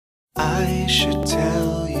I should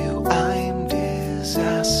tell you I'm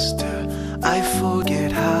disaster. I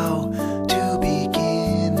forget how to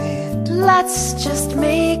begin it. Let's just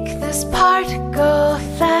make this part go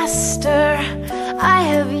faster. I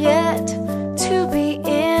have yet to be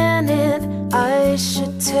in it. I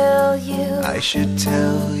should tell you. I should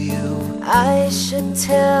tell you. I should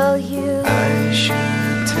tell you. I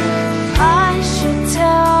should tell you. I should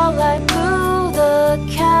tell. I blew the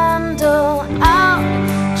candle out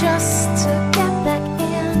just to get back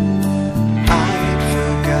in. I'd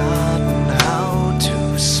forgotten how to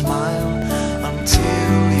smile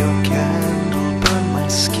until your candle burned my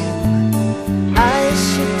skin. I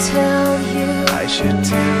should tell you. I should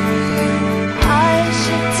tell you. I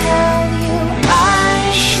should tell you. I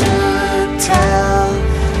Should tell.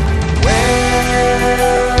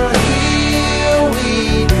 Well, here we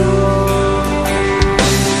go.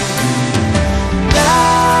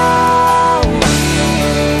 Now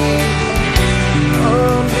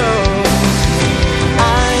oh no, I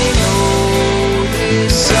know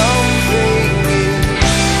there's something new.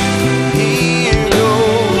 Here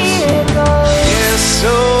goes. Here goes. Yes,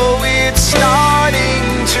 so it's starting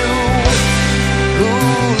to. Who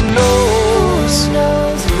knows?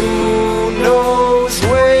 Who knows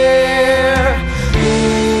where? Who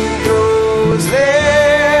goes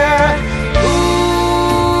there? Who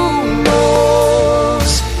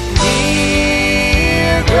knows?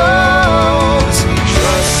 Here goes.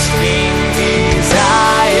 Trusting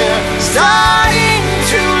desire, starting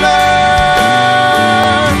to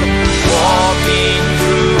learn. Walking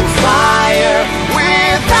through fire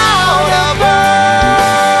without a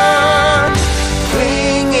burn.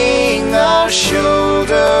 Clinging a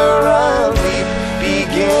shoulder, a leap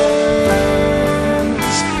begins.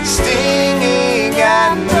 Stinging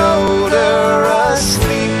an odor,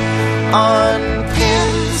 asleep on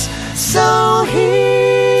pins. So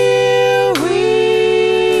here we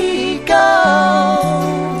go.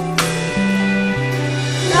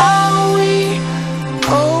 Now we,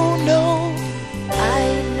 oh no, I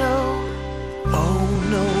know. oh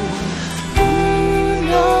no. Who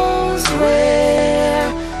knows where?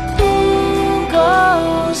 Who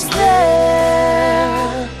goes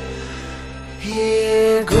there?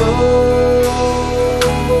 Here goes,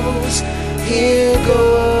 here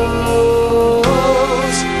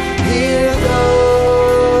goes, here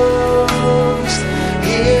goes,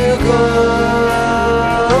 here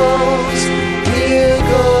goes, here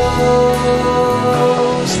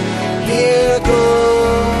goes, here goes.